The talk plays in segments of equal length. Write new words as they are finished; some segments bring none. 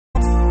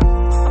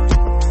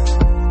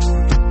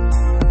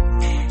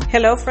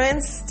Hello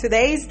friends,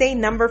 today is day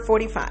number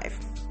 45.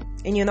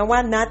 And you know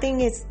what? Nothing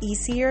is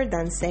easier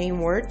than saying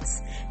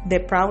words.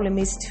 The problem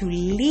is to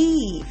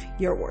leave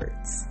your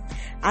words.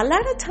 A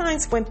lot of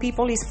times when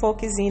people is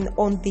focusing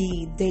on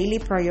the daily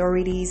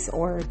priorities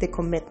or the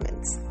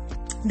commitments,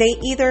 they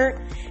either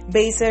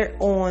base it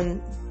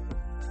on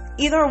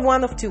either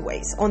one of two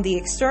ways, on the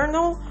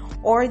external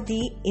or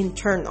the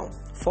internal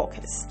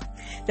focus.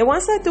 The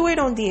ones that do it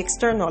on the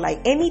external, like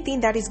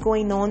anything that is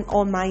going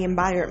on my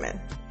environment,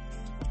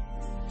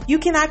 you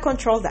cannot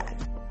control that.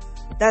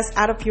 That's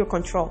out of your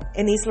control.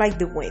 And it's like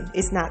the wind.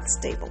 It's not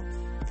stable.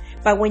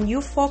 But when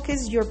you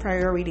focus your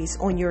priorities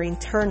on your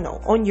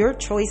internal, on your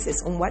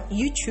choices, on what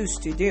you choose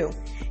to do,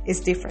 it's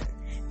different.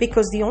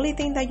 Because the only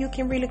thing that you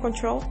can really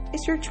control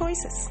is your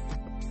choices.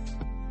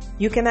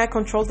 You cannot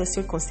control the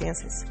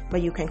circumstances,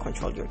 but you can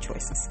control your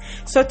choices.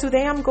 So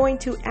today I'm going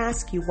to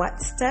ask you,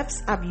 what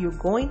steps are you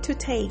going to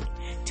take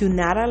to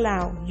not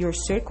allow your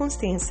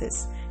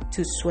circumstances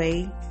to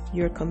sway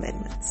your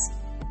commitments?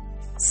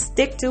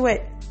 Stick to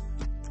it.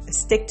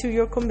 Stick to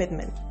your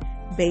commitment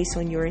based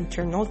on your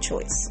internal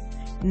choice,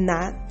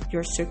 not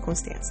your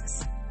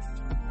circumstances.